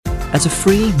As a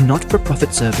free,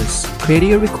 not-for-profit service,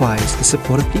 Cradio requires the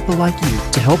support of people like you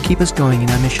to help keep us going in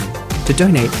our mission. To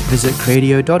donate, visit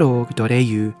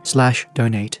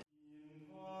cradio.org.au/donate.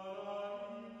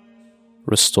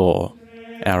 Restore,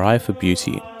 Our Eye for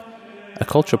Beauty, a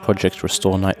Culture Project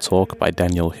Restore Night talk by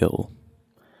Daniel Hill.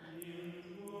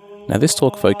 Now this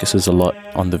talk focuses a lot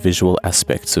on the visual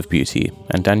aspects of beauty,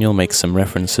 and Daniel makes some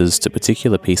references to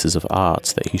particular pieces of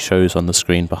art that he shows on the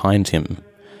screen behind him.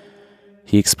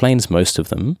 He explains most of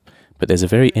them, but there's a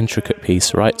very intricate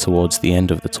piece right towards the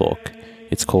end of the talk.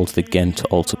 It's called the Ghent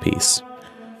altarpiece.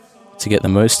 To get the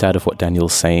most out of what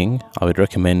Daniel's saying, I would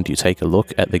recommend you take a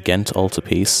look at the Ghent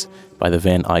altarpiece by the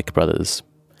Van Eyck brothers.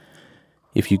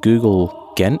 If you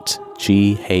Google Ghent,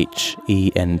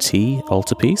 G-H-E-N-T,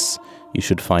 altarpiece, you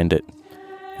should find it.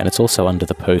 And it's also under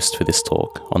the post for this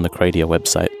talk on the Cradio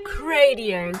website.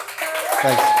 Cradio.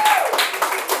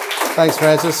 Thanks,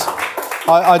 Francis.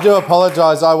 I do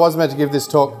apologise. I was meant to give this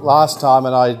talk last time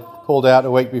and I pulled out a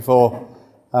week before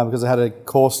because I had a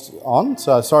course on,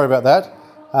 so sorry about that.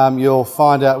 You'll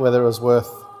find out whether it was worth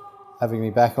having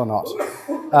me back or not.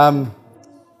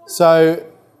 So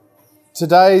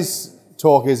today's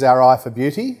talk is Our Eye for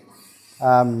Beauty.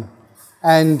 And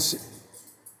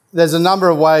there's a number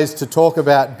of ways to talk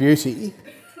about beauty.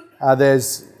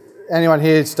 There's anyone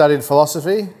here studied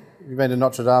philosophy? You've been to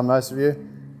Notre Dame, most of you.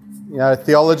 You know,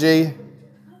 theology.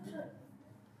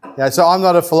 Yeah, so I'm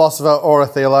not a philosopher or a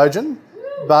theologian,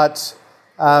 but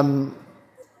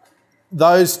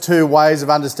those two ways of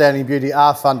understanding beauty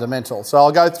are fundamental. So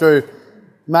I'll go through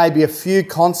maybe a few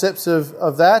concepts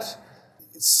of that.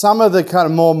 Some of the kind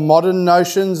of more modern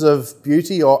notions of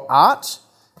beauty or art,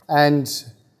 and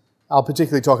I'll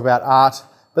particularly talk about art.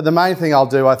 But the main thing I'll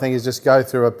do, I think, is just go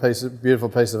through a beautiful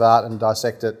piece of art and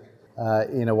dissect it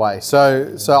in a way.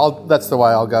 So that's the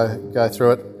way I'll go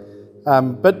through it.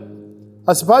 But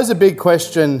I suppose a big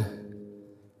question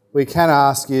we can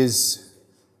ask is,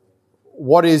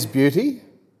 what is beauty?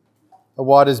 Or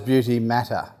why does beauty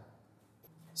matter?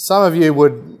 Some of you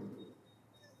would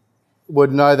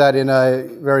know that in a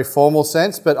very formal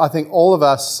sense, but I think all of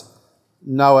us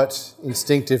know it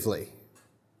instinctively.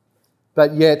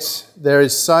 But yet there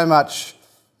is so much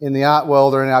in the art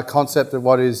world or in our concept of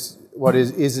what is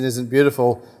and isn't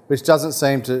beautiful, which doesn't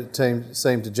seem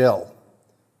to gel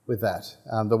with that.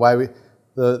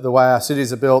 The way our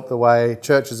cities are built, the way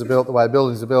churches are built, the way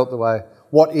buildings are built, the way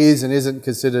what is and isn't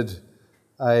considered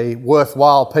a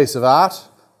worthwhile piece of art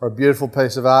or a beautiful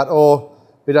piece of art, or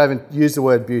we don't even use the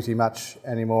word beauty much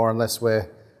anymore unless we're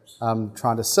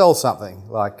trying to sell something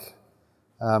like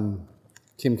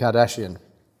Kim Kardashian.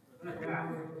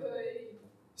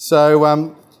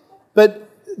 So, but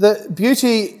the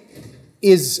beauty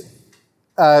is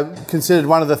considered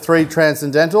one of the three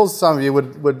transcendentals. Some of you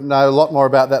would know a lot more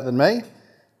about that than me.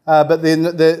 But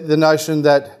the notion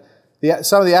that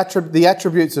some of the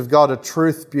attributes of God are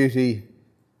truth, beauty,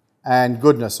 and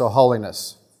goodness or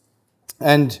holiness.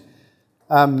 And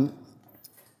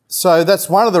so that's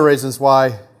one of the reasons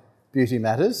why beauty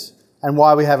matters and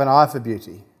why we have an eye for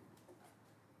beauty.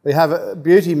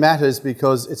 Beauty matters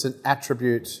because it's an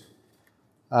attribute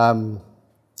of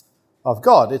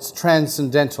God. It's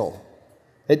transcendental.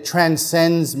 It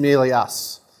transcends merely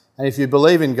us. And if you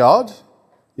believe in God,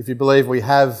 if you believe we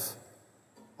have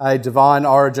a divine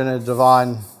origin, a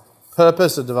divine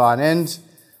purpose, a divine end,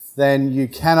 then you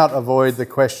cannot avoid the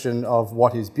question of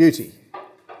what is beauty.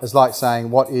 It's like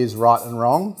saying what is right and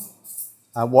wrong,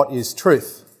 what is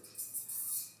truth.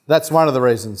 That's one of the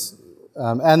reasons.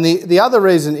 And the other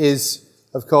reason is,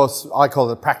 of course, I call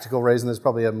it a practical reason. There's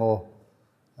probably a more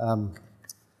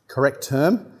correct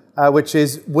term, which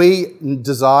is we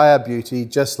desire beauty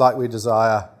just like we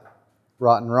desire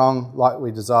right and wrong, like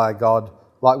we desire God,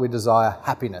 like we desire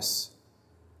happiness.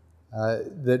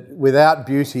 That without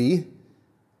beauty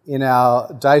in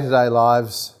our day-to-day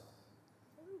lives,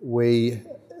 we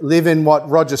live in what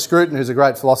Roger Scruton, who's a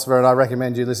great philosopher, and I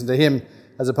recommend you listen to him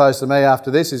as opposed to me after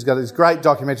this. He's got this great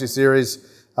documentary series,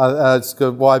 it's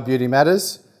called Why Beauty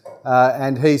Matters,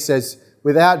 and he says,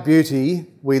 without beauty,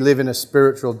 we live in a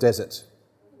spiritual desert.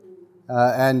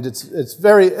 And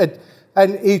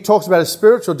and he talks about a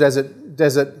spiritual desert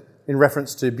in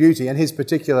reference to beauty, and his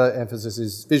particular emphasis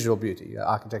is visual beauty,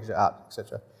 architecture, art,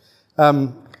 etc.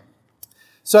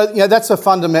 So that's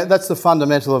the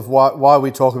fundamental of why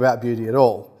we talk about beauty at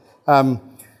all.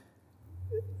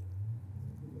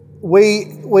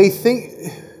 We think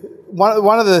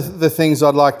one of the things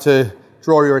I'd like to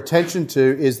draw your attention to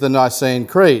is the Nicene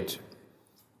Creed,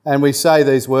 and we say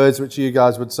these words which you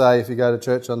guys would say if you go to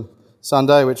church on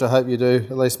Sunday, which I hope you do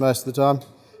at least most of the time.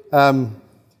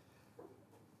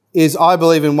 is I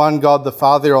believe in one God, the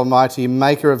Father Almighty,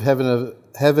 maker of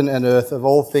heaven and earth, of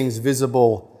all things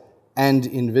visible and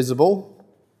invisible.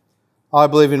 I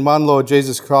believe in one Lord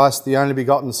Jesus Christ, the only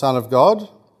begotten Son of God,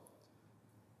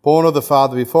 born of the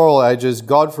Father before all ages,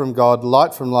 God from God,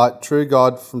 light from light, true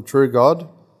God from true God,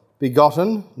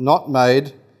 begotten, not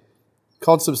made,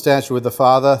 consubstantial with the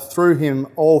Father. Through him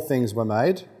all things were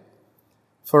made.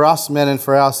 For us men and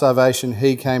for our salvation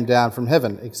he came down from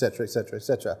heaven, etc., etc.,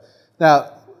 etc.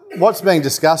 Now, what's being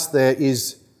discussed there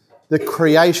is the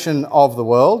creation of the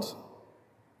world,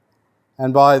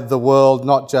 and by the world,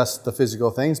 not just the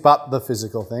physical things, but the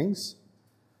physical things,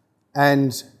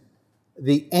 and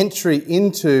the entry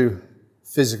into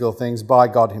physical things by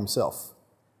God himself.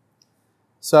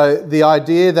 So the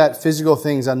idea that physical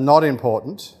things are not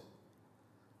important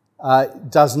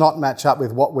does not match up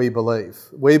with what we believe.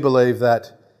 We believe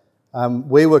that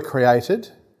we were created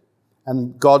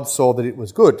and God saw that it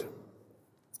was good.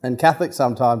 And Catholics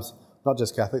sometimes, not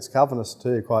just Catholics, Calvinists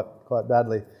too, quite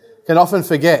badly, can often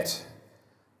forget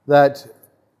that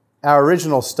our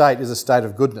original state is a state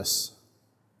of goodness.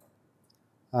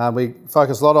 We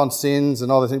focus a lot on sins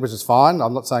and all those things, which is fine.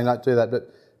 I'm not saying don't do that,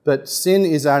 but sin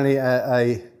is only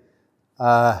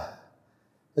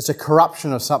it's a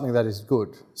corruption of something that is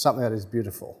good, something that is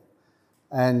beautiful.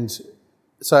 And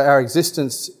so our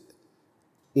existence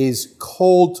is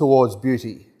called towards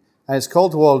beauty. And it's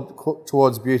called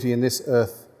towards beauty in this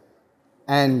earth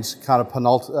and kind of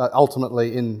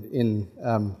ultimately in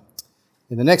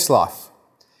the next life.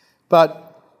 But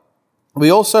we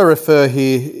also refer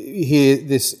here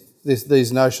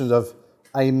these notions of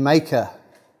a maker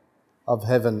of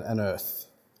heaven and earth.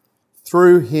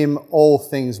 Through him all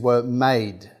things were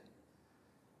made.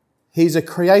 He's a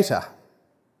creator.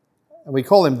 And we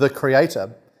call him the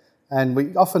creator. And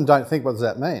we often don't think, what does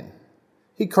that mean?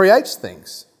 He creates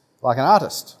things, like an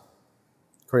artist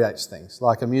creates things,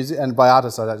 like a musician. And by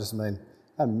artist, I don't just mean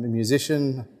a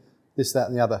musician, this, that,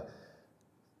 and the other.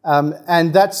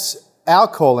 And that's our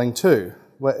calling too,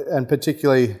 and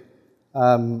particularly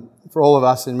for all of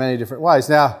us in many different ways.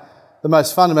 Now, the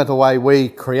most fundamental way we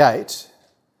create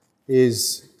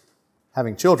is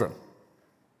having children.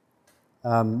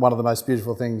 One of the most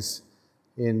beautiful things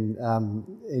in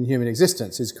human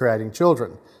existence is creating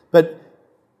children. But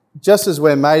just as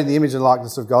we're made in the image and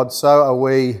likeness of God, so are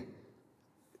we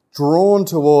drawn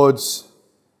towards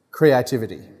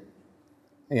creativity.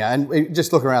 Yeah, and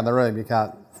just look around the room, you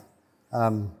can't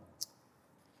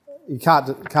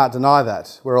deny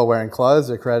that. We're all wearing clothes.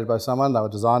 They're created by someone. They were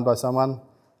designed by someone.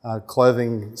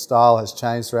 Clothing style has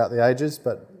changed throughout the ages,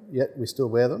 but yet we still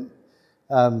wear them.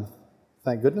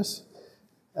 Thank goodness.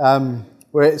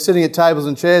 We're sitting at tables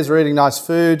and chairs. We're eating nice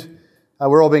food.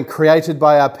 We're all being created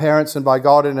by our parents and by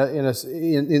God in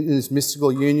this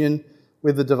mystical union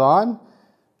with the divine.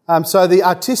 So the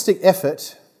artistic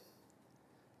effort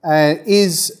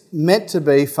is meant to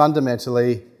be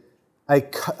fundamentally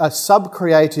a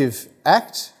sub-creative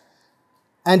act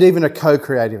and even a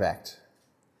co-creative act.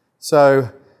 So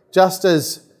just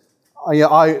as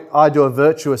I do a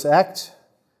virtuous act,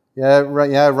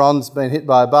 Ron's been hit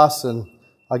by a bus and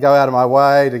I go out of my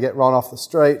way to get Ron off the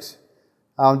street.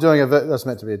 I'm doing that's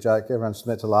meant to be a joke. Everyone's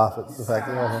meant to laugh at the fact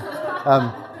that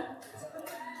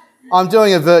I'm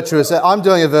doing a virtuous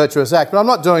act, but I'm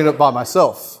not doing it by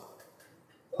myself.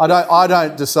 I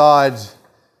don't decide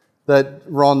that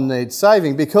Ron needs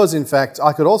saving because, in fact,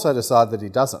 I could also decide that he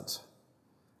doesn't.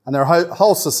 And there are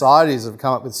whole societies that have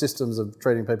come up with systems of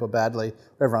treating people badly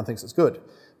where everyone thinks it's good.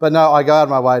 But no, I go out of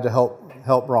my way to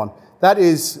help Ron. That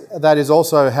is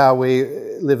also how we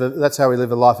live. That's how we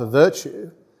live a life of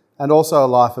virtue, and also a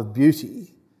life of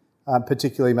beauty,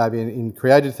 particularly maybe in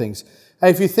created things. And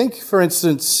if you think, for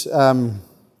instance, of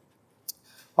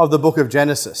the book of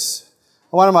Genesis,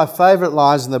 one of my favourite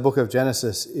lines in the book of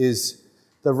Genesis is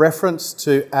the reference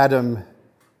to Adam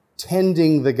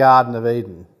tending the Garden of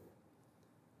Eden.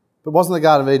 But wasn't the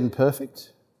Garden of Eden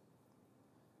perfect?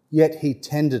 Yet he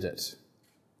tended it.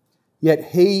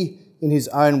 Yet he, in his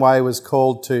own way, was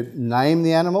called to name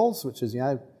the animals, which is, he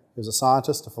was a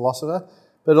scientist, a philosopher,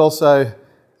 but also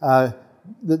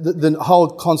the whole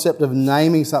concept of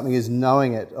naming something is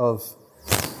knowing it, of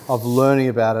learning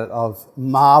about it, of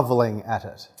marvelling at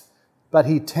it. But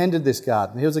he tended this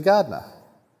garden. He was a gardener.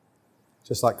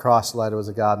 Just like Christ later was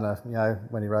a gardener,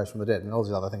 when he rose from the dead, and all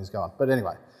these other things go on. But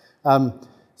anyway,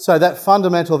 so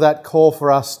that call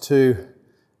for us to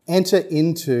enter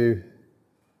into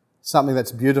something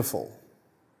that's beautiful,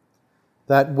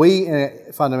 that we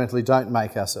fundamentally don't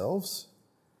make ourselves,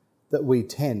 that we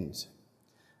tend.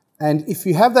 And if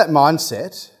you have that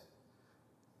mindset,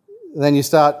 then you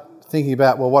start thinking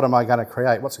about, well, what am I going to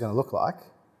create? What's it going to look like?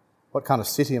 what kind of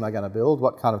city am I going to build?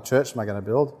 What kind of church am I going to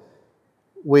build?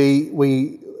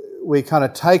 We kind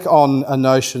of take on a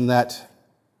notion that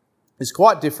is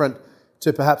quite different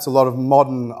to perhaps a lot of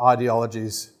modern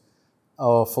ideologies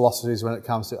or philosophies when it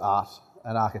comes to art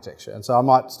and architecture. And so I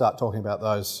might start talking about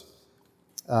those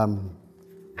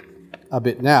a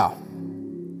bit now.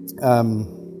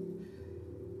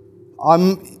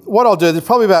 What I'll do, there's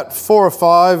probably about 4 or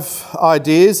 5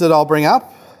 ideas that I'll bring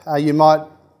up. You might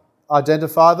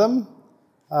identify them,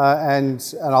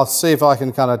 and I'll see if I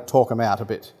can kind of talk them out a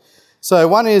bit. So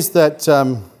one is that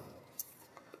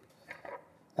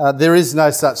there is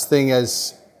no such thing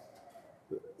as,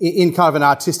 in kind of an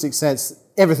artistic sense,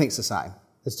 everything's the same.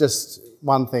 It's just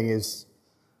one thing is,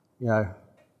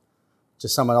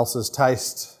 just someone else's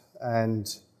taste,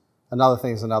 and another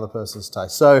thing is another person's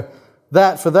taste. So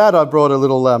for that I brought a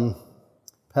little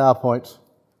PowerPoint,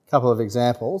 couple of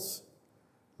examples.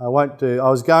 I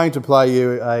was going to play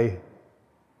you a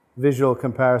visual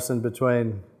comparison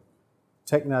between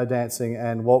techno dancing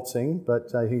and waltzing,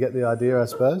 but you can get the idea, I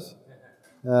suppose.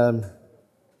 Maybe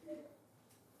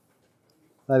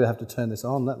I have to turn this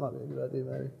on. That might be a good idea,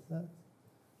 maybe. No?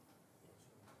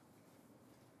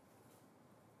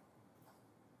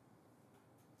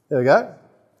 There we go.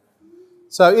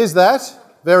 So is that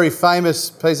very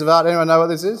famous piece of art? Anyone know what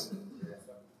this is?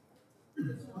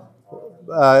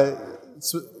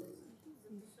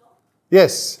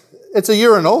 Yes, it's a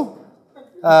urinal.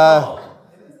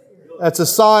 It's a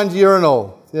signed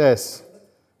urinal, yes.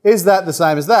 Is that the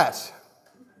same as that?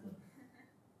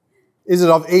 Is it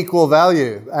of equal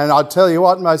value? And I'll tell you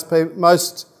what,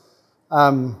 most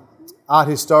art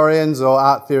historians or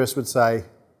art theorists would say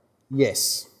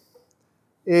yes.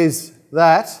 Is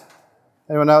that,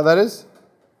 anyone know what that is?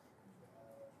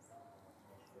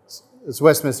 It's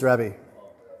Westminster Abbey.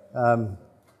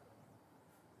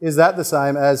 Is that the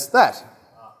same as that?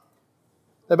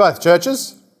 They're both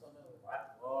churches.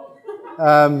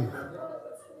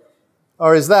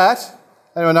 Or is that,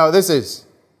 anyone know what this is?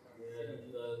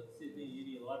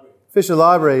 Fisher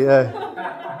Library,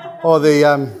 or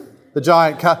the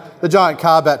giant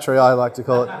car battery, I like to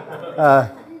call it.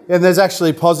 And there's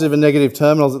actually positive and negative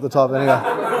terminals at the top anyway.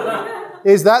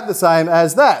 Is that the same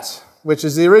as that, which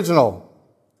is the original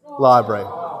library?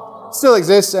 Still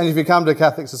exists, and if you come to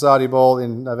Catholic Society Ball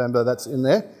in November, that's in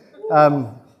there.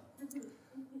 Now,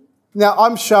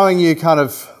 I'm showing you kind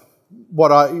of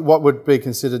what would be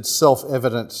considered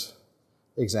self-evident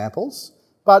examples,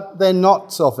 but they're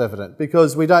not self-evident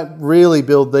because we don't really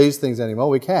build these things anymore.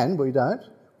 We can, but we don't.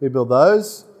 We build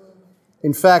those.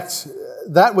 In fact,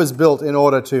 that was built in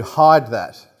order to hide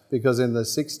that, because in the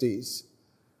 60s,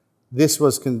 this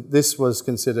was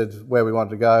considered where we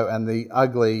wanted to go, and the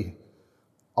ugly,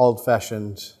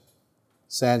 old-fashioned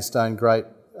sandstone Great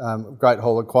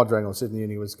Hall of Quadrangle Sydney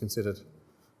Uni was considered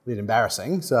a bit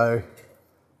embarrassing. So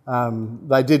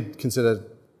they did consider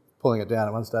pulling it down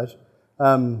at one stage,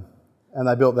 and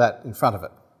they built that in front of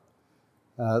it.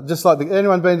 Just like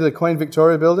anyone been to the Queen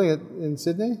Victoria building in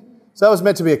Sydney? So that was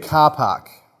meant to be a car park,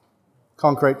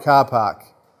 concrete car park,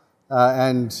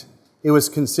 and it was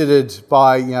considered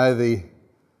by the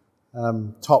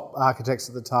top architects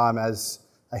at the time as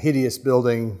a hideous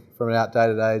building from an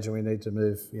outdated age, and we need to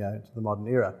move to the modern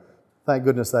era. Thank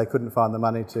goodness they couldn't find the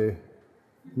money to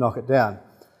knock it down.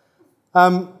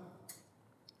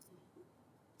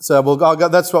 So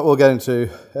that's what we'll get into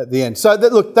at the end. So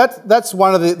that's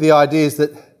one of the ideas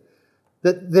that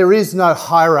there is no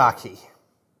hierarchy.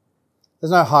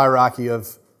 There's no hierarchy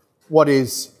of what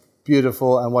is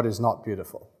beautiful and what is not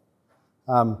beautiful.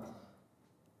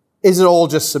 Is it all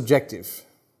just subjective?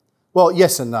 Well,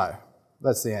 yes and no.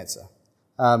 That's the answer.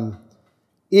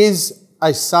 Is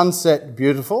a sunset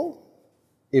beautiful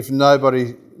if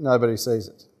nobody sees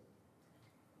it?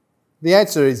 The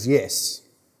answer is yes.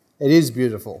 It is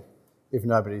beautiful if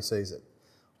nobody sees it.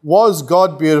 Was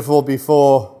God beautiful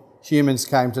before humans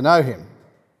came to know him?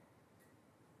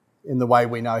 In the way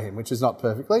we know him, which is not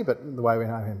perfectly, but in the way we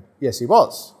know him. Yes, he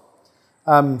was.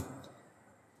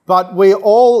 But we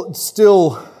all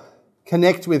still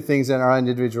connect with things in our own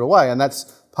individual way, and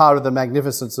that's part of the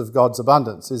magnificence of God's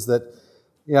abundance, is that,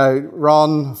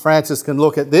 Ron, Francis can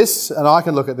look at this, and I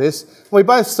can look at this. We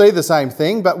both see the same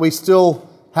thing, but we still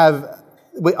have,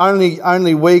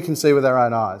 only we can see with our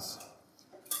own eyes.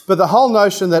 But the whole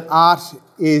notion that art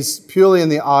is purely in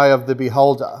the eye of the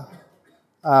beholder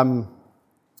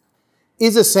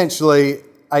is essentially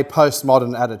a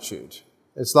postmodern attitude.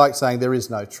 It's like saying there is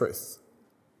no truth.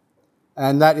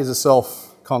 And that is a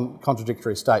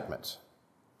self-contradictory statement.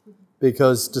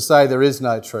 Because to say there is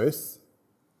no truth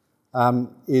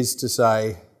is to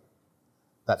say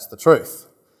that's the truth.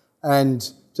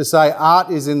 And to say art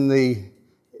is in the...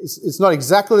 It's not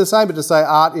exactly the same, but to say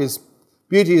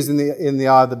beauty is in the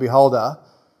eye of the beholder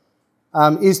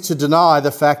is to deny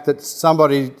the fact that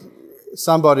somebody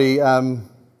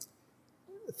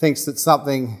thinks that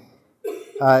something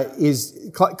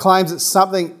claims that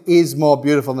something is more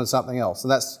beautiful than something else,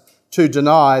 and that's to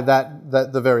deny that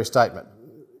the very statement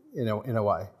in a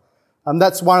way.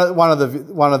 That's one of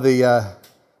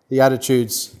the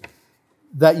attitudes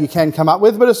that you can come up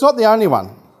with, but it's not the only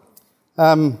one.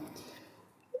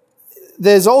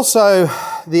 There's also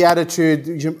the attitude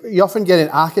you often get in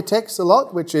architects a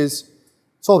lot, which is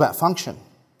it's all about function.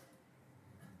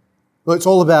 Well, it's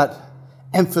all about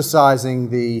emphasising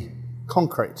the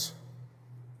concrete,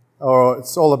 or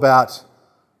it's all about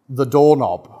the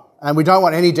doorknob, and we don't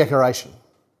want any decoration.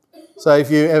 So if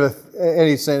you ever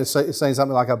seen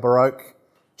something like a Baroque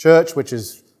church, which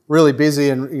is really busy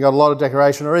and you've got a lot of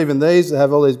decoration, or even these that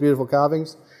have all these beautiful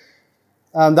carvings,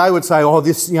 they would say,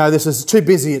 this is too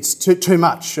busy, it's too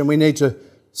much, and we need to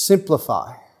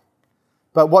simplify.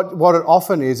 But what it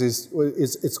often is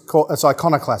it's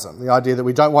iconoclasm, the idea that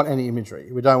we don't want any imagery,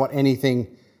 we don't want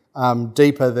anything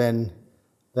deeper than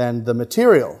the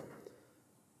material.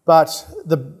 But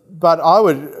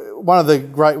one of the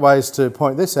great ways to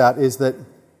point this out is that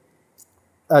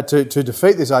to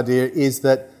defeat this idea is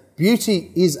that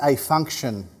beauty is a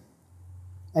function,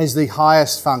 is the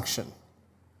highest function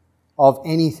of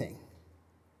anything.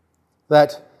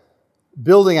 That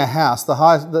building a house, one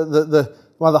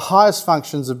of the highest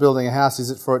functions of building a house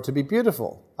is for it to be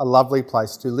beautiful, a lovely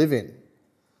place to live in,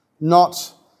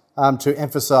 not to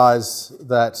emphasise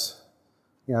that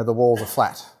the walls are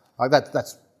flat. Like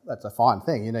that's a fine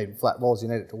thing. You need flat walls. You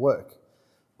need it to work.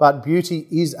 But beauty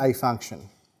is a function,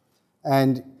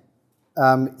 and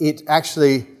it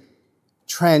actually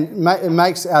it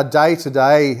makes our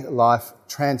day-to-day life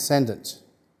transcendent.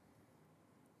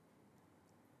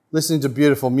 Listening to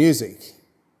beautiful music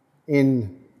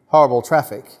in horrible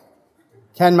traffic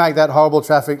can make that horrible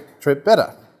traffic trip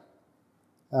better.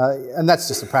 And that's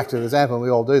just a practical example, and we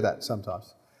all do that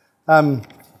sometimes.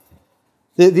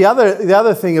 The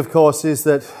other thing, of course, is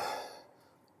that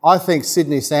I think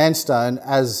Sydney sandstone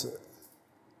as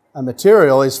a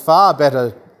material is far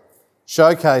better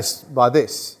showcased by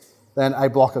this than a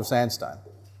block of sandstone.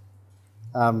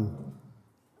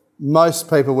 Most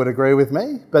people would agree with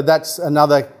me, but that's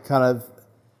another kind of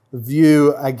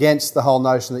view against the whole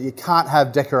notion that you can't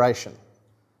have decoration.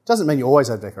 It doesn't mean you always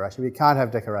have decoration, but you can't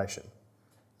have decoration.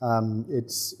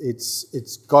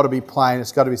 It's got to be plain,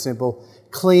 it's got to be simple.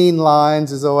 Clean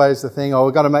lines is always the thing.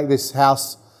 We've got to make this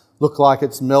house look like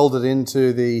it's melded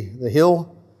into the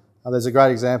hill. There's a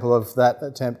great example of that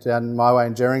attempt down my way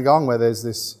in Gerringong, where there's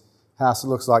this house that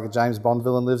looks like a James Bond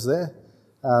villain lives there.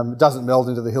 It doesn't meld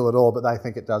into the hill at all, but they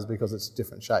think it does because it's a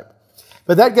different shape.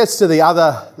 But that gets to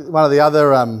one of the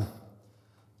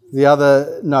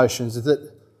other notions, is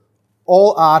that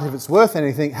all art, if it's worth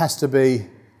anything, has to be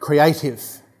creative,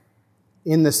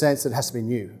 in the sense that it has to be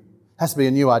new. It has to be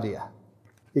a new idea.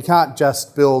 You can't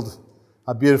just build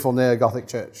a beautiful neo-Gothic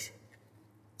church.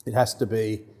 It has to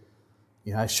be,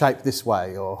 shaped this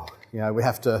way, or we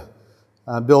have to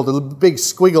build a big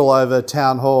squiggle over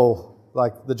Town Hall,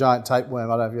 like the giant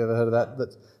tapeworm. I don't know if you've ever heard of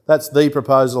that. That's the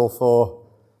proposal for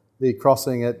the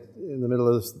crossing in the middle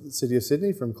of the city of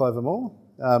Sydney from Clover Moor,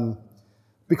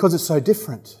 because it's so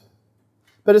different.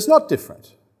 But it's not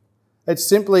different. It's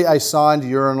simply a signed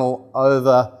urinal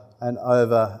over and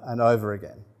over and over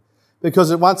again.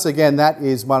 Because once again, that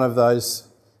is one of those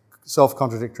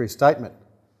self-contradictory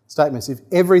statements. If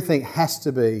everything has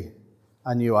to be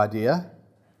a new idea,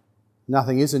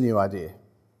 nothing is a new idea.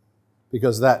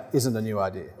 Because that isn't a new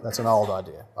idea. That's an old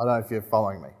idea. I don't know if you're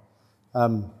following me.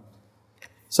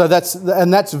 So that's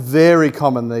very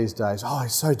common these days. Oh,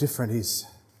 he's so different. He's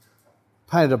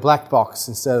painted a black box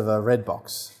instead of a red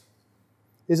box.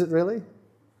 Is it really?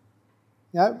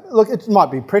 Look, it might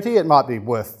be pretty, it might be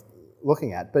worth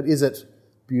looking at, but is it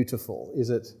beautiful? Is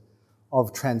it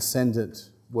of transcendent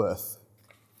worth?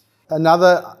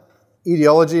 Another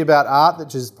ideology about art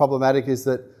that is problematic is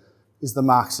the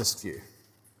Marxist view.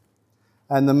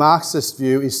 And the Marxist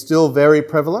view is still very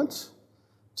prevalent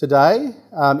today,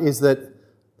 is that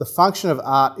the function of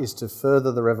art is to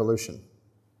further the revolution.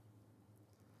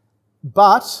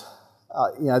 But,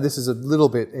 this is a little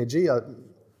bit edgy,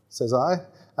 says I.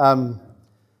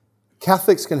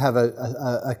 Catholics can have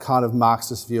a kind of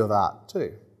Marxist view of art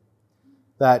too.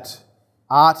 That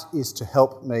art is to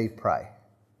help me pray.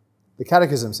 The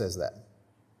Catechism says that.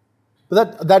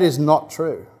 But that is not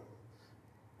true.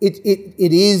 It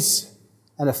is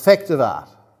an effect of art.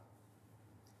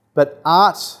 But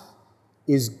art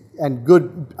and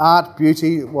good art,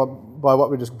 beauty, by what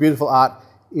we just beautiful art,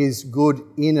 is good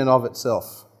in and of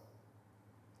itself.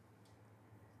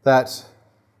 That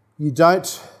you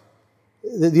don't,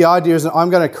 the idea is that I'm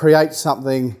going to create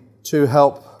something to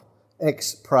help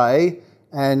X pray,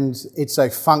 and it's a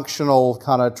functional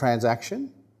kind of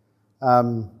transaction.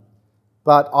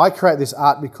 But I create this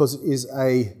art because it is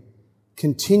a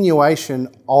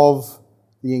continuation of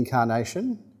the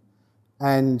incarnation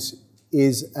and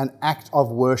is an act of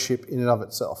worship in and of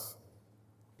itself.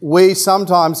 We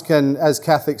sometimes can, as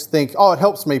Catholics, think, oh, it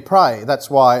helps me pray, that's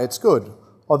why it's good.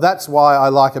 Or that's why I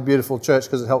like a beautiful church,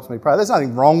 because it helps me pray. There's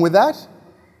nothing wrong with that,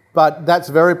 but that's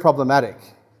very problematic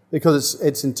because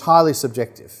it's entirely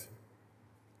subjective.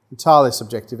 Entirely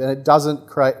subjective, and it doesn't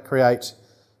create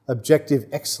objective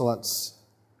excellence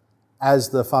as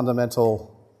the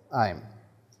fundamental aim.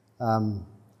 And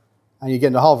you get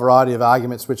into a whole variety of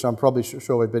arguments, which I'm probably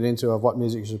sure we've been into, of what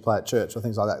music you should play at church or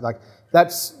things like that. Like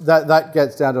that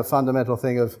gets down to a fundamental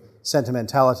thing of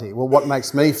sentimentality. Well, what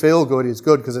makes me feel good is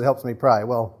good because it helps me pray.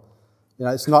 Well,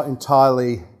 it's not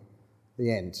entirely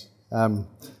the end.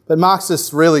 But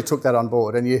Marxists really took that on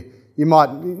board, and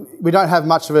we don't have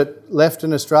much of it left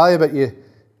in Australia, but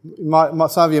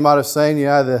some of you might have seen,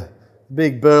 the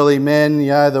big burly men,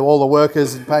 all the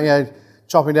workers,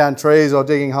 chopping down trees or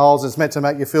digging holes. It's meant to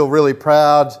make you feel really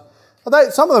proud.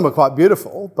 Some of them are quite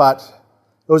beautiful, but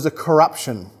it was a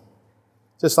corruption.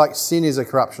 Just like sin is a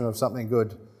corruption of something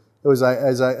good. It was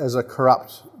as a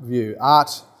corrupt view.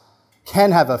 Art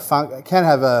can have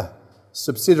a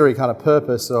subsidiary kind of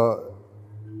purpose or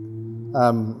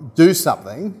do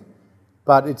something,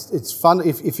 but it's fun.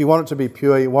 If you want it to be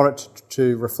pure, you want it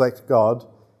to reflect God,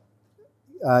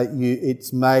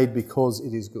 it's made because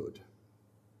it is good.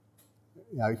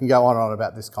 You can go on and on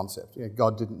about this concept.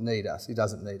 God didn't need us. He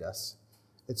doesn't need us.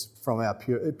 It's from our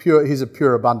pure His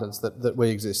pure abundance that we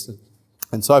exist,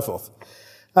 and so forth.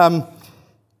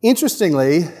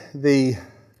 Interestingly, the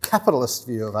capitalist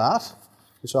view of art,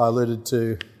 which I alluded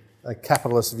to, a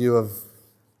capitalist view of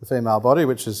the female body,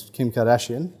 which is Kim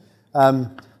Kardashian,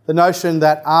 the notion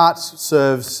that art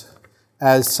serves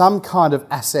as some kind of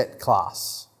asset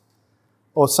class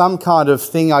or some kind of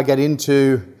thing I get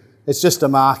into, it's just a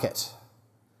market.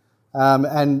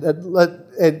 And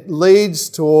it leads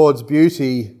towards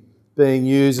beauty being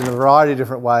used in a variety of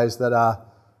different ways that are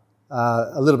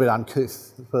a little bit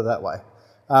uncouth, to put it that way.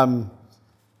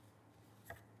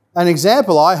 An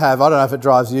example I have, I don't know if it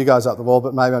drives you guys up the wall,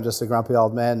 but maybe I'm just a grumpy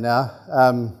old man now,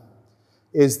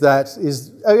 has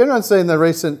anyone seen the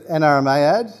recent NRMA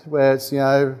ad where it's,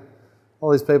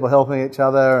 all these people helping each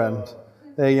other and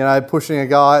they're, pushing a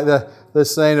guy, the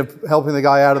scene of helping the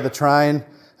guy out of the train.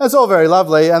 It's all very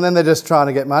lovely, and then they're just trying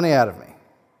to get money out of me.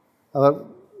 I thought,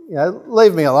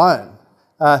 leave me alone.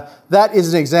 That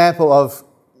is an example of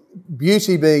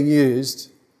beauty being used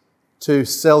to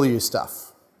sell you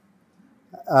stuff.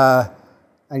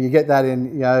 And you get that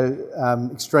in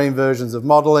extreme versions of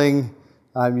modelling.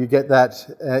 You get that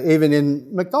even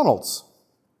in McDonald's.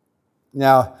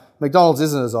 Now, McDonald's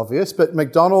isn't as obvious, but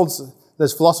McDonald's,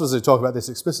 there's philosophers who talk about this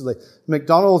explicitly.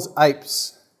 McDonald's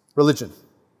apes religion.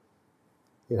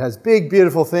 It has big,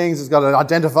 beautiful things. It's got an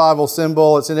identifiable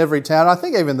symbol. It's in every town. I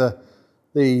think even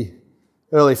the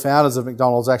early founders of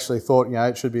McDonald's actually thought,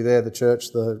 it should be there, the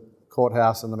church, the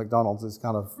courthouse, and the McDonald's is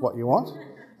kind of what you want.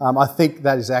 I think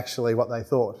that is actually what they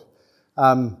thought.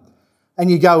 And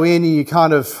you go in and you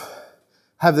kind of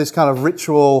have this kind of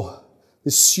ritual,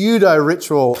 this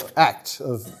pseudo-ritual act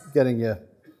of getting your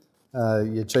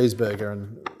cheeseburger.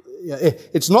 And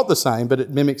it's not the same, but it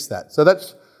mimics that. So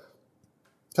that's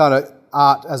kind of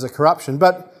art as a corruption.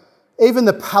 But even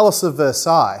the Palace of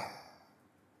Versailles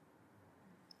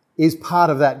is part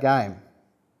of that game,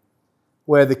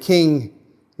 where the king,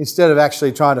 instead of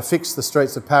actually trying to fix the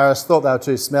streets of Paris, thought they were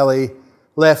too smelly,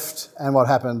 left, and what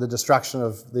happened? The destruction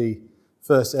of the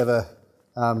first ever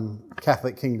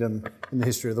Catholic kingdom in the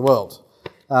history of the world.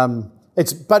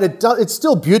 It's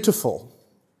still beautiful.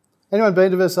 Anyone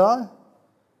been to Versailles?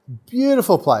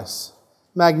 Beautiful place.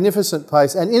 Magnificent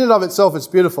place. And in and of itself, it's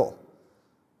beautiful.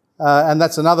 And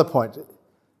that's another point.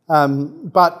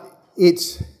 But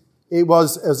it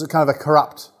was as a kind of a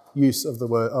corrupt use of the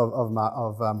word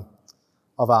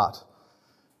of art.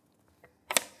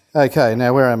 Okay,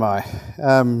 now where am I?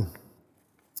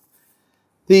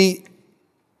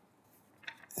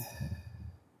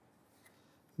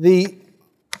 The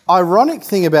ironic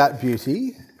thing about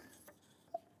beauty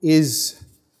is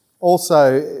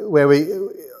also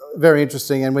very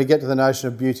interesting, and we get to the notion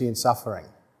of beauty and suffering.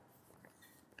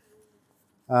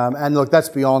 And look, that's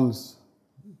beyond,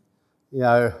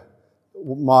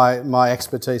 my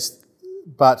expertise,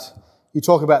 but you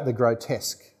talk about the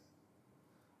grotesque.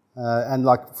 And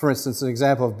like, for instance, an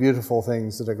example of beautiful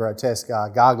things that are grotesque are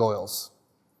gargoyles.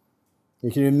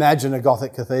 You can imagine a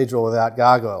Gothic cathedral without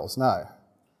gargoyles. No.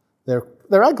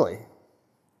 They're ugly.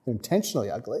 They're intentionally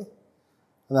ugly.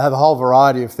 And they have a whole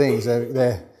variety of things. They're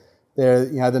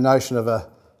the notion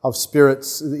of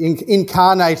spirits,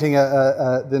 incarnating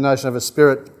the notion of a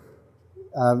spirit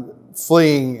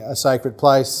fleeing a sacred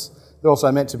place. They're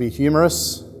also meant to be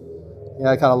humorous,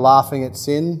 kind of laughing at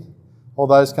sin, all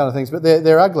those kind of things. But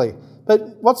they're ugly. But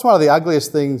what's one of the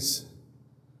ugliest things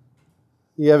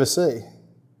you ever see?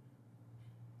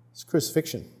 It's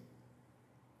crucifixion.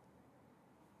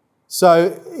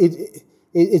 So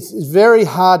it's very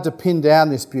hard to pin down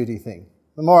this beauty thing.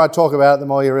 The more I talk about it, the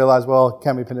more you realise, well,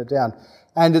 can we pin it down?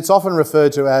 And it's often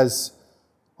referred to as,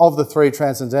 of the three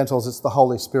transcendentals, it's the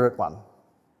Holy Spirit one.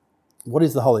 What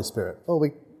is the Holy Spirit? Well,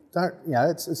 we don't,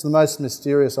 it's the most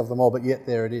mysterious of them all, but yet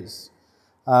there it is.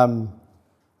 I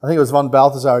think it was von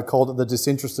Balthasar who called it the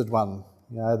disinterested one.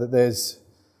 That there's,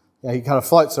 he kind of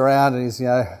floats around and he's,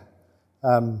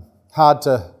 hard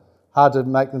to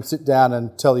make them sit down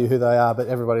and tell you who they are, but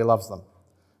everybody loves them.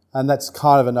 And that's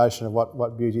kind of a notion of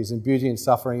what beauty is. And beauty and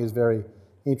suffering is very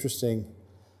interesting.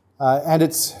 And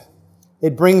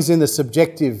it brings in the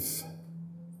subjective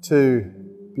to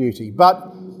beauty.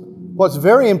 But what's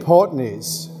very important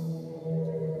is,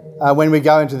 when we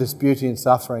go into this beauty and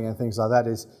suffering and things like that,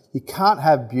 is you can't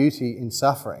have beauty in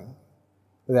suffering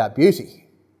without beauty.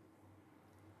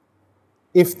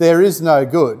 If there is no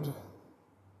good,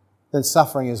 then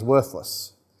suffering is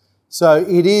worthless. So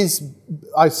it is,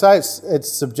 I say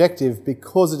it's subjective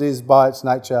because it is by its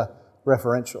nature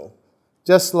referential.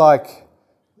 Just like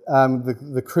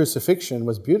the crucifixion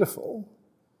was beautiful,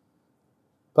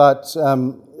 but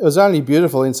it was only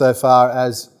beautiful insofar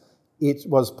as it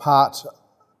was part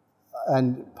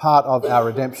of our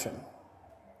redemption.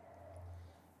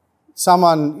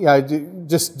 Someone,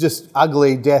 just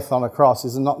ugly death on a cross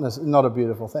is not a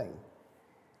beautiful thing.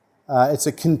 It's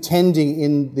a contending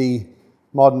in the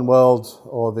modern world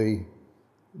or the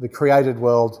created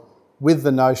world with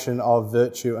the notion of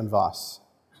virtue and vice,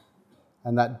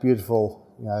 and that beautiful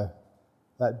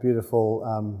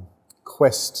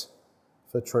quest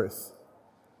for truth.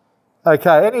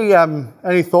 Okay,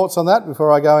 any thoughts on that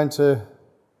before I go into?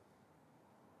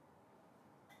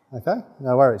 Okay,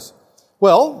 no worries.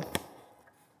 Well,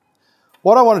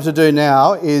 what I wanted to do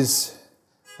now is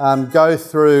go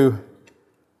through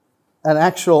an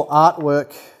actual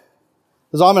artwork,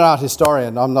 because I'm an art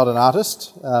historian, I'm not an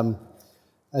artist.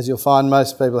 As you'll find,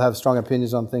 most people have strong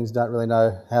opinions on things, don't really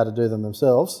know how to do them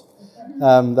themselves.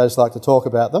 They just like to talk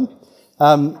about them.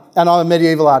 And I'm a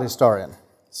medieval art historian,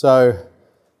 so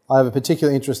I have a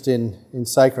particular interest in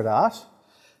sacred art.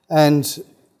 And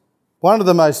one of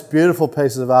the most beautiful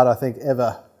pieces of art I think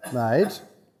ever made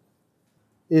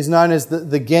is known as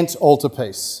the Ghent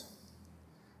altarpiece.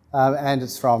 And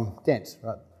it's from Ghent,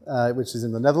 right, which is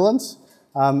in the Netherlands.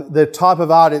 The type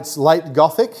of art, it's late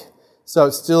Gothic, so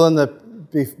it's still in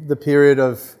the period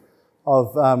of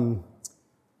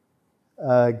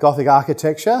Gothic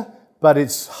architecture, but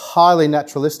it's highly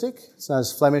naturalistic. It's known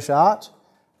as Flemish art,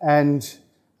 and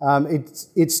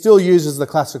it still uses the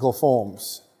classical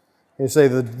forms. You see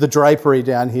the drapery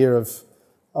down here of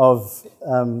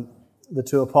the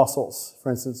two apostles, for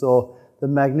instance, or the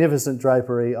magnificent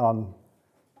drapery on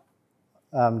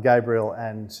Gabriel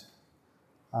and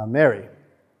Mary.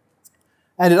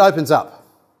 And it opens up.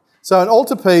 So an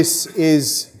altarpiece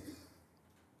is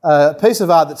a piece of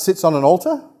art that sits on an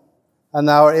altar, and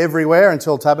they were everywhere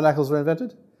until tabernacles were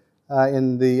invented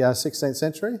in the 16th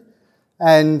century.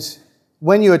 And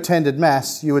when you attended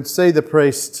Mass, you would see the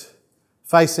priest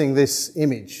facing this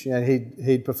image.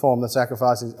 He'd perform the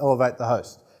sacrifices, elevate the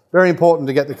host. Very important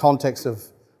to get the context of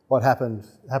what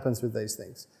happens with these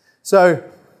things. So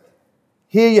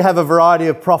here you have a variety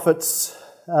of prophets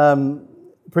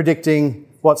predicting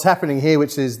what's happening here,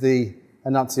 which is the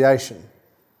Annunciation.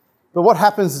 But what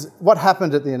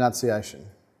happened at the Annunciation?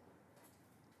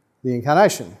 The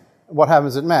Incarnation. What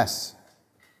happens at Mass?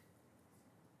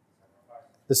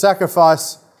 The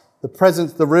sacrifice,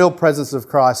 the real presence of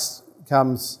Christ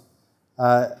comes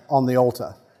on the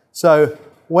altar. So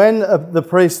when the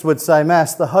priest would say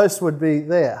Mass, the host would be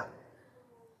there.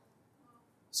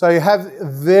 So you have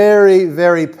very,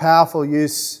 very powerful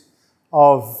use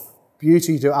of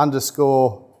beauty to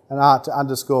underscore, and art to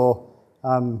underscore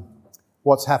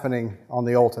what's happening on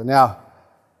the altar. Now,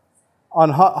 on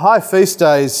high feast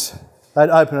days, they'd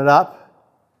open it up.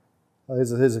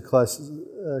 Here's a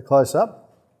close-up.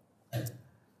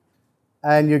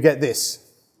 And you get this.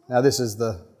 Now, this is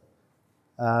the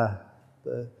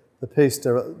piece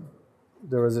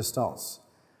de Resistance.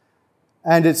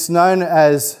 And it's known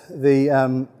as the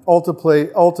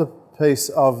altarpiece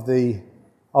of the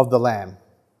Lamb.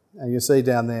 And you see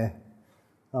down there,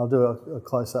 I'll do a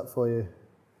close-up for you,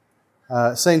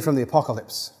 scene from the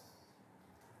Apocalypse.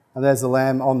 And there's the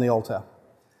Lamb on the altar.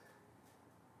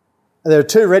 There are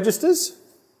two registers,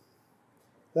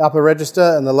 the upper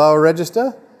register and the lower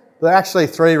register. There are actually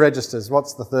three registers.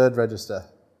 What's the third register?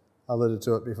 I alluded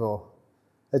to it before.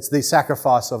 It's the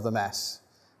sacrifice of the Mass.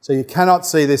 So you cannot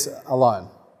see this alone.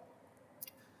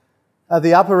 At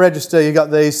the upper register, you've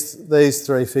got these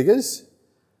three figures.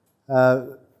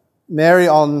 Mary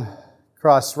on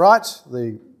Christ's right,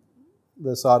 the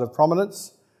side of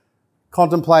prominence,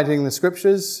 contemplating the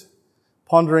Scriptures,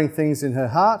 pondering things in her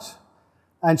heart.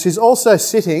 And she's also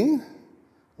sitting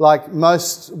like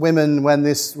most women when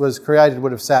this was created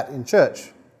would have sat in church.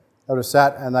 They would have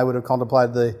sat and they would have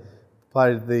contemplated the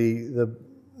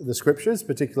Scriptures,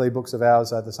 particularly books of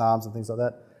hours, the Psalms and things like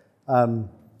that,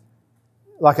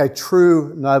 like a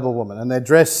true noblewoman. And they're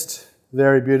dressed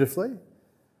very beautifully.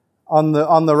 On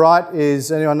the right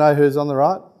is, anyone know who's on the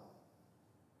right?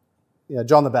 Yeah,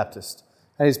 John the Baptist.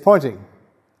 And he's pointing.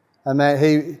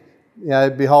 And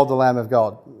behold the Lamb of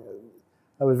God.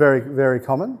 That was very, very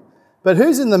common. But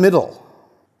who's in the middle?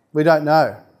 We don't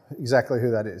know exactly who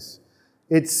that is.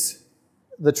 It's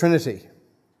the Trinity,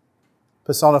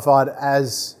 personified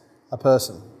as a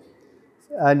person.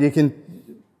 And you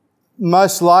can,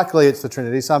 most likely it's the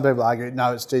Trinity. Some people argue,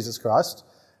 no, it's Jesus Christ.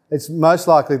 It's most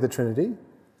likely the Trinity.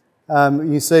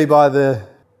 You see by the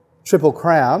Triple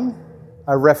Crown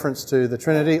a reference to the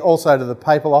Trinity, also to the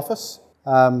papal office,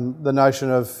 the notion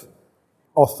of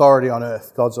authority on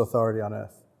earth, God's authority on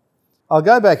earth. I'll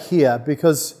go back here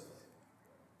because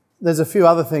there's a few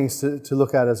other things to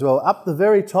look at as well. Up the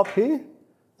very top here,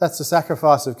 that's the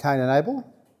sacrifice of Cain and Abel.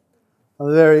 On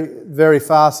the very, very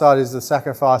far side is the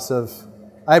sacrifice of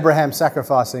Abraham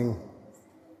sacrificing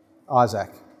Isaac.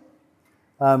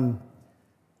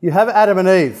 You have Adam and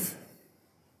Eve.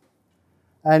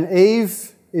 And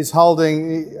Eve is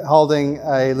holding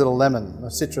a little lemon,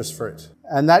 a citrus fruit.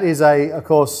 And that is of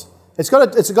course, it's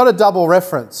got a double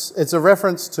reference. It's a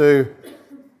reference to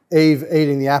Eve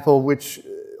eating the apple,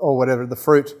 the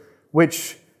fruit,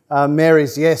 which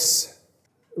Mary's yes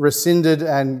rescinded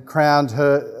and crowned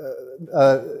her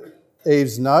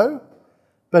Eve's no.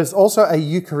 But it's also a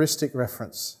Eucharistic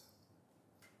reference,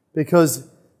 because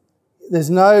there's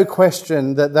no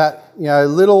question that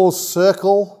little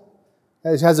circle,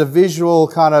 it has a visual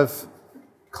kind of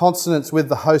consonance with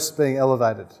the host being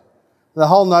elevated. The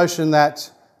whole notion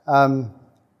that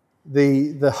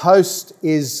the host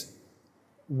is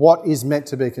what is meant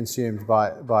to be consumed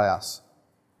by us.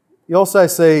 You also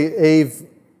see Eve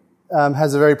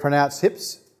has a very pronounced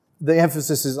hips. The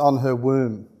emphasis is on her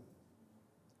womb.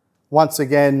 Once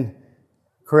again,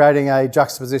 creating a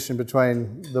juxtaposition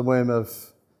between the womb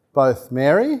of both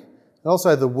Mary and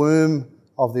also the womb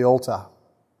of the altar,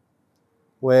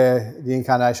 where the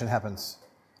incarnation happens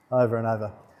over and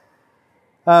over.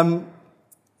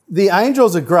 The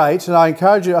angels are great, and I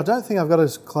encourage you, I don't think I've got a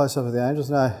close-up of the angels,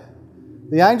 no.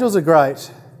 The angels are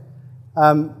great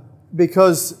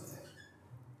because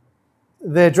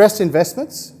they're dressed in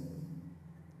vestments.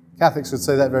 Catholics would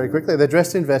see that very quickly. They're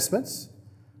dressed in vestments.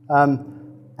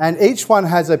 And each one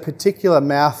has a particular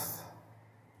mouth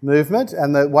movement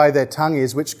and the way their tongue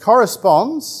is, which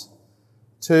corresponds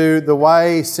to the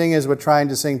way singers were trained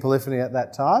to sing polyphony at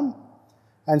that time.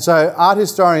 And so art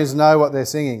historians know what they're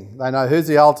singing. They know who's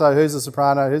the alto, who's the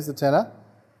soprano, who's the tenor.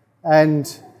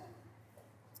 And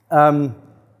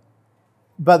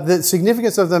but the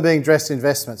significance of them being dressed in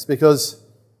vestments, because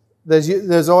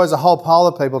there's always a whole pile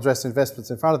of people dressed in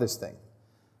vestments in front of this thing.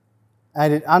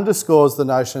 And it underscores the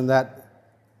notion that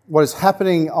what is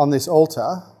happening on this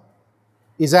altar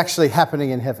is actually happening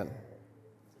in heaven.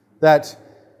 That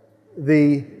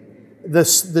the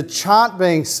chant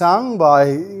being sung by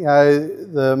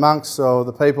the monks or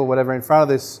the people, whatever, in front of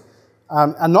this,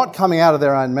 are not coming out of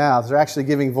their own mouths. They're actually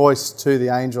giving voice to the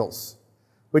angels,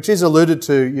 which is alluded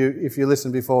to if you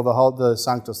listen before the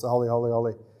Sanctus, the Holy, Holy,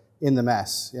 Holy, in the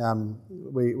Mass.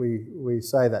 We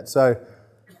say that. So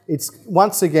it's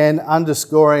once again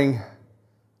underscoring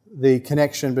the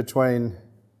connection between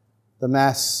the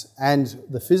Mass and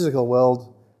the physical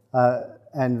world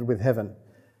and with heaven.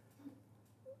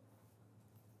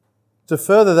 To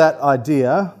further that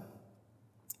idea,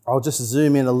 I'll just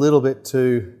zoom in a little bit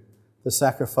to the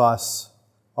sacrifice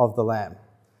of the Lamb.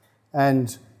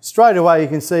 And straight away you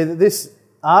can see that this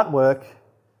artwork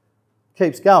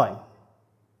keeps going.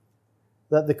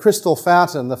 That the crystal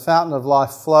fountain, the fountain of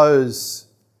life, flows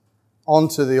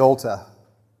onto the altar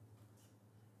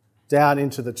down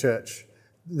into the church.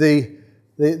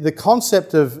 The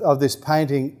concept of this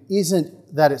painting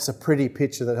isn't that it's a pretty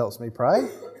picture that helps me pray.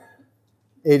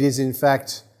 It is, in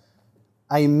fact,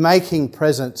 a making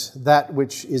present that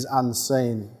which is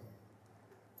unseen.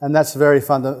 And that's very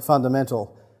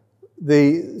fundamental.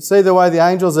 See the way the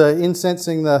angels are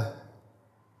incensing the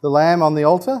lamb on the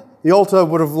altar? The altar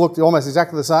would have looked almost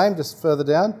exactly the same, just further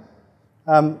down.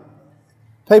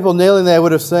 People kneeling there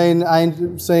would have seen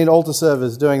altar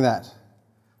servers doing that.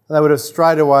 They would have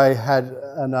straight away had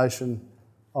a notion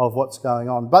of what's going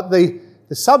on. But the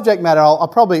subject matter, I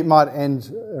probably might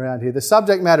end around here. The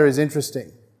subject matter is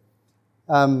interesting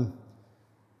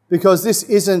because this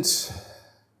isn't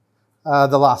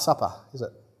the Last Supper, is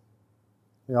it?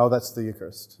 That's the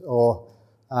Eucharist.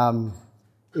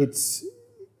 It's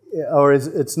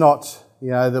not,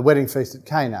 the wedding feast at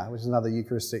Cana, which is another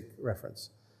Eucharistic reference.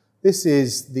 This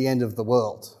is the end of the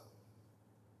world.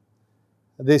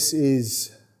 This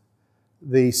is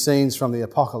the scenes from the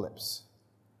apocalypse.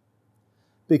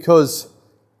 Because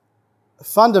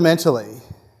fundamentally,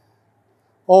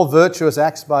 all virtuous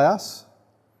acts by us,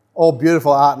 all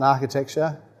beautiful art and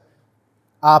architecture,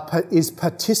 is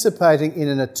participating in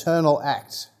an eternal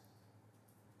act.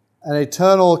 An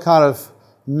eternal kind of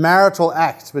marital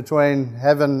act between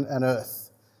heaven and earth.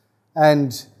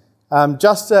 And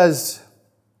just as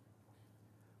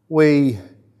we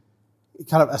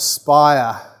kind of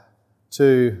aspire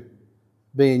to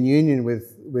be in union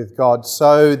with God,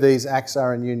 so these acts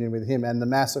are in union with Him. And the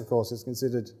Mass, of course, is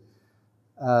considered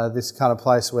this kind of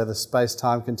place where the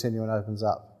space-time continuum opens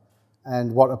up.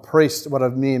 And what a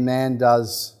mere man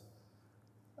does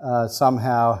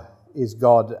somehow is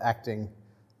God acting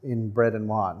in bread and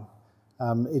wine.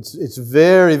 It's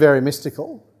very, very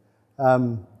mystical.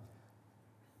 And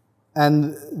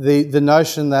the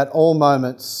notion that all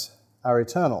moments are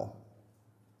eternal.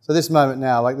 So this moment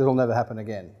now, it'll never happen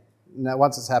again. Now,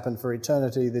 once it's happened for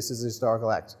eternity, this is a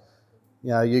historical act.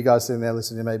 You guys sitting there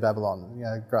listening to me, Babylon.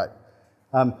 Great.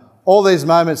 All these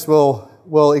moments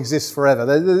will exist forever.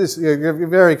 They're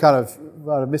very kind of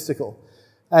mystical.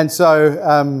 And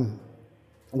so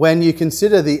when you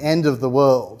consider the end of the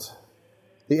world,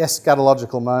 the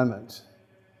eschatological moment,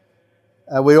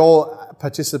 we all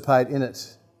participate in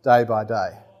it day by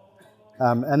day.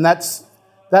 And that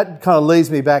kind of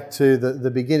leads me back to the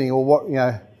beginning, or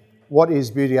what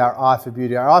is beauty? Our eye for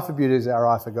beauty. Our eye for beauty is our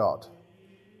eye for God.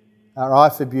 Our eye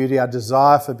for beauty, our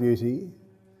desire for beauty,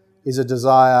 is a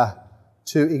desire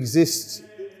to exist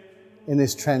in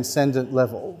this transcendent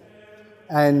level.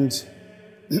 And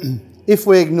if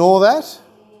we ignore that,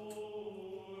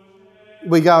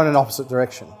 we go in an opposite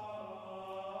direction.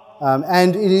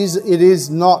 And it is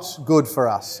not good for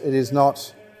us. It is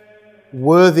not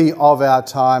worthy of our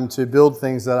time to build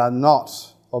things that are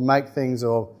not, or make things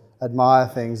or admire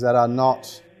things that are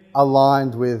not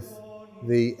aligned with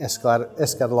the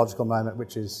eschatological moment,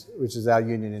 which is our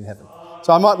union in heaven.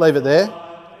 So I might leave it there.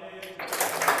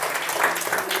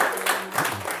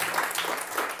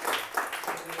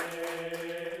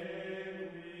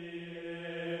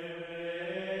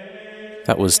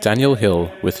 That was Daniel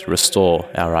Hill with Restore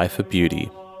Our Eye for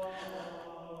Beauty.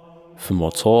 For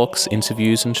more talks,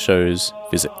 interviews and shows,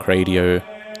 visit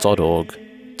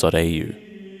cradio.org.au.